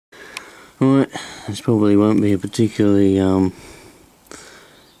Right, this probably won't be a particularly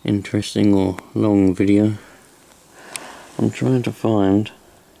interesting or long video. I'm trying to find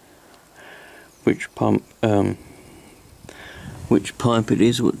which pipe it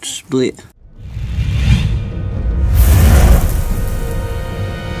is, which split.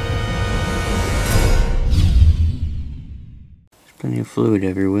 There's plenty of fluid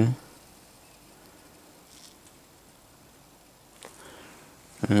everywhere.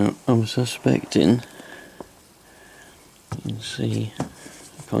 I'm suspecting, you can see,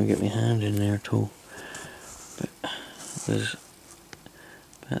 I can't get my hand in there at all, but there's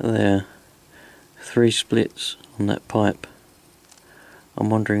about there 3 splits on that pipe. I'm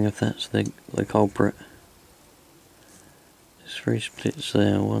wondering if that's the culprit. There's 3 splits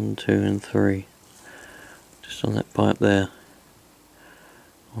there, 1, 2 and 3, just on that pipe there.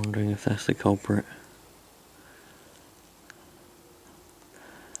 I'm wondering if that's the culprit.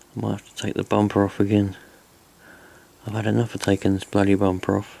 I might have to take the bumper off again. I've had enough of taking this bloody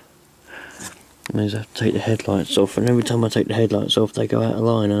bumper off. It means I have to take the headlights off, and every time I take the headlights off they go out of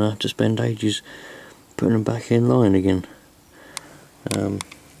line and I have to spend ages putting them back in line again. I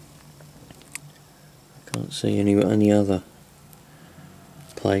can't see any other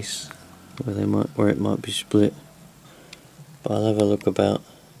place where it might be split. But I'll have a look about.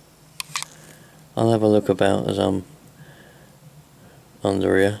 As I'm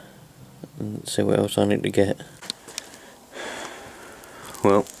under here and see what else I need to get.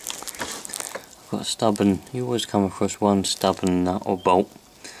 Well, I've got a stubborn, you always come across one stubborn nut or bolt.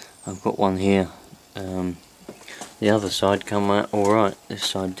 I've got one here. The other side come out alright. This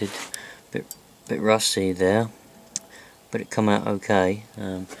side did a bit rusty there, but it come out okay.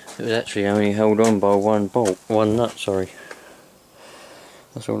 It was actually only held on by one nut, sorry.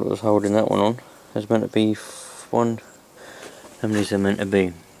 That's all it was holding that one on. There's meant to be one. How many is there meant to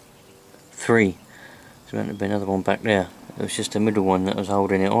be? 3. There's meant to be another one back there. It was just the middle one that was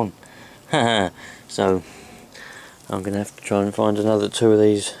holding it on. So I'm going to have to try and find another 2 of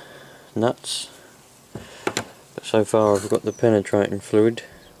these nuts. But so far I've got the penetrating fluid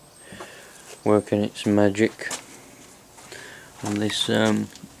working its magic on this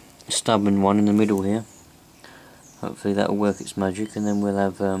stubborn one in the middle here. Hopefully that will work its magic, and then we'll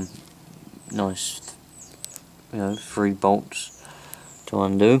have nice, 3 bolts to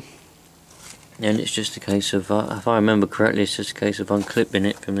undo. And it's just a case of, if I remember correctly, it's just a case of unclipping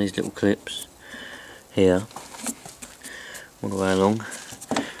it from these little clips here all the way along,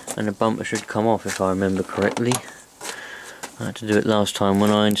 and the bumper should come off if I remember correctly. I had to do it last time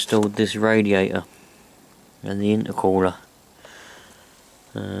when I installed this radiator and the intercooler.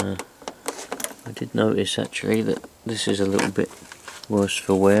 I did notice actually that this is a little bit worse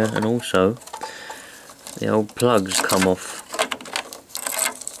for wear, and also the old plugs come off.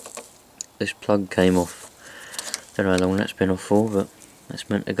 This plug came off. Don't know how long that's been off for, but that's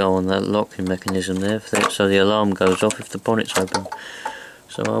meant to go on that locking mechanism there, so the alarm goes off if the bonnet's open.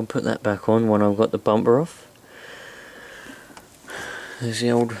 So I'll put that back on when I've got the bumper off. There's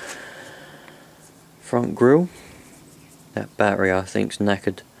the old front grille. That battery I think's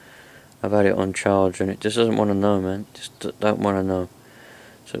knackered. I've had it on charge and it just doesn't want to know, man. Just don't want to know.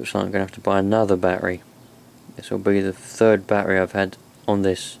 So it's like I'm going to have to buy another battery. This will be the 3rd battery I've had on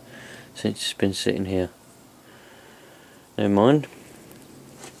this since it's been sitting here. Never mind.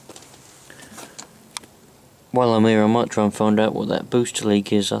 While I'm here I might try and find out what that booster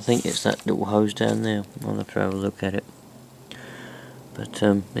leak is. I think it's that little hose down there. I'll have to have a look at it. But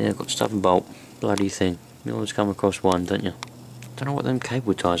yeah, I've got stubborn bolt. Bloody thing. You always come across one, don't you? Don't know what them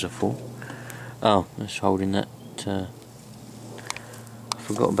cable ties are for. Oh, that's holding that. I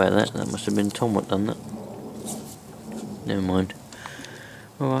forgot about that. That must have been Tom what done that. Never mind.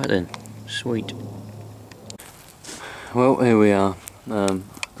 Alright then. Sweet. Well, here we are.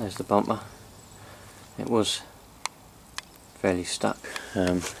 There's the bumper. It was fairly stuck.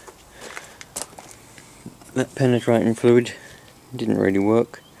 That penetrating fluid didn't really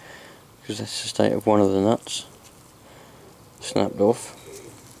work, because that's the state of one of the nuts. Snapped off.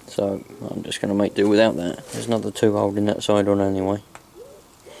 So I'm just going to make do without that. There's another 2 holding that side on anyway.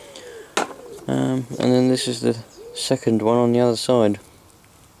 And then this is the 2nd one on the other side.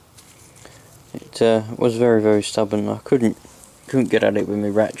 It was very, very stubborn. I couldn't get at it with my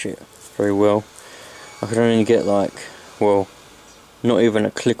ratchet very well. I could only get not even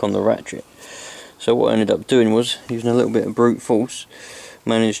a click on the ratchet. So what I ended up doing was using a little bit of brute force,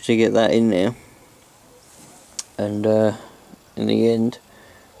 managed to get that in there, and in the end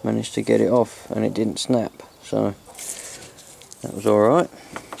managed to get it off, and it didn't snap, so that was alright.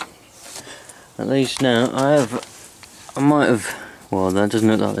 At least now I might have Well, that doesn't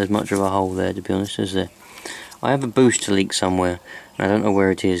look like there's much of a hole there, to be honest, is there? I have a booster leak somewhere, and I don't know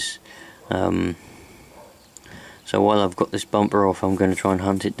where it is. So while I've got this bumper off, I'm going to try and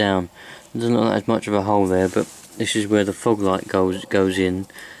hunt it down. It doesn't look like there's much of a hole there, but this is where the fog light goes in,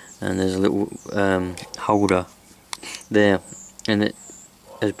 and there's a little holder there, and it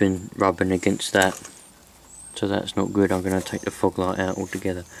has been rubbing against that, so that's not good. I'm going to take the fog light out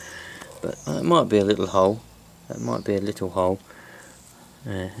altogether. But it might be a little hole. That might be a little hole.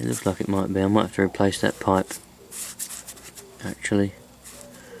 It looks like it might be. I might have to replace that pipe, actually.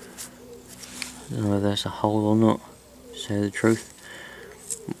 I don't know whether that's a hole or not, to say the truth.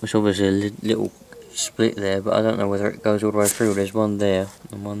 It's obviously a little split there, but I don't know whether it goes all the way through. There's one there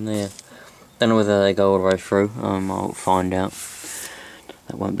and one there. Don't know whether they go all the way through. I'll find out.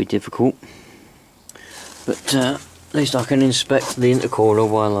 That won't be difficult. But at least I can inspect the intercooler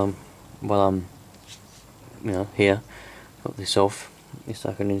while I'm here. Got this off. At least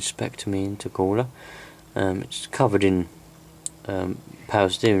I can inspect my intercooler. It's covered in power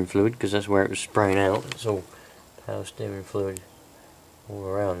steering fluid, because that's where it was spraying out. It's all power steering fluid all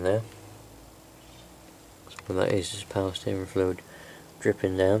around there. That's what that is, just power steering fluid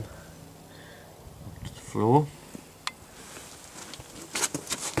dripping down to the floor.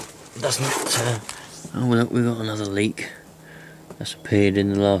 Doesn't oh look, we've got another leak that's appeared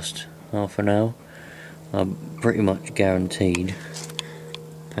in the last half an hour. I'm pretty much guaranteed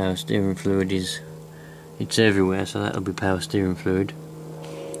power steering fluid it's everywhere, so that'll be power steering fluid.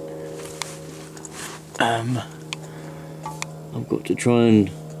 I've got to try and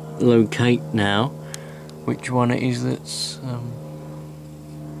locate now which one it is that's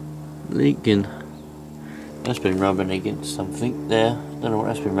leaking. That's been rubbing against something there. Don't know what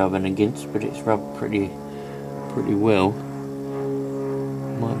that's been rubbing against, but it's rubbed pretty well.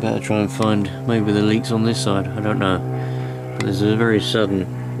 Might better try and find maybe the leaks on this side. I don't know. But there's that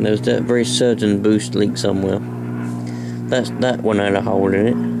very certain boost leak somewhere. That one had a hole in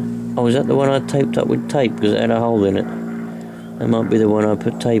it. Oh, is that the one I taped up with tape because it had a hole in it? That might be the one I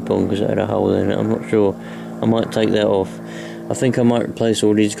put tape on because it had a hole in it. I'm not sure. I might take that off. I think I might replace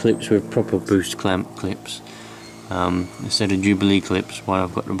all these clips with proper boost clamp clips instead of Jubilee clips while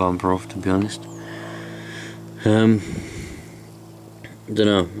I've got the bumper off, to be honest. Don't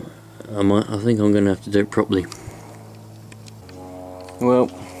know. I think I'm going to have to do it properly. Well,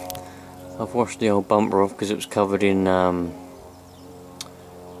 I've washed the old bumper off because it was covered in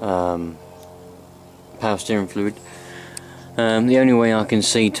power steering fluid. The only way I can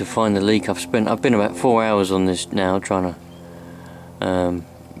see to find the leak, I've been about 4 hours on this now trying to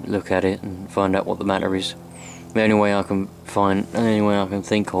look at it and find out what the matter is. The only way I can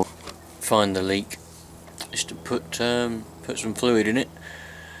think of find the leak is to put some fluid in it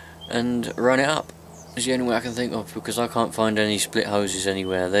and run it up. It's the only way I can think of, because I can't find any split hoses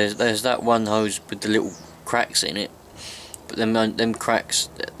anywhere. There's that one hose with the little cracks in it, but them cracks,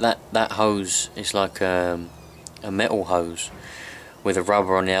 that hose is like a metal hose with a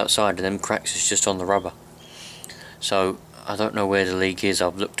rubber on the outside, and them cracks is just on the rubber. So I don't know where the leak is.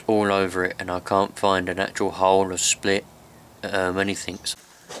 I've looked all over it and I can't find an actual hole or split, anything. So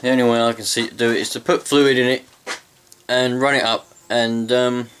the only way I can see to do it is to put fluid in it and run it up and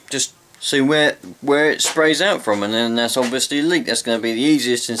just see where it sprays out from, and then that's obviously a leak. That's going to be the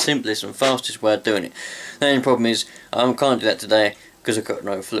easiest and simplest and fastest way of doing it. The only problem is I can't do that today because I've got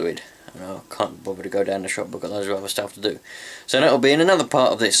no fluid and I can't bother to go down the shop. I've got loads of other stuff to do, so that'll be in another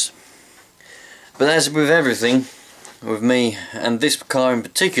part of this. But as with everything with me and this car in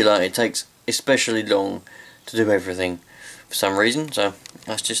particular, it takes especially long to do everything for some reason, so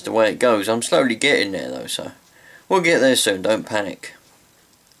that's just the way it goes. I'm slowly getting there though, so we'll get there soon, don't panic.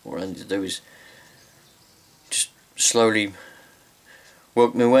 All I need to do is just slowly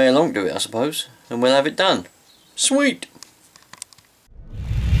work my way along to it, I suppose, and we'll have it done. Sweet!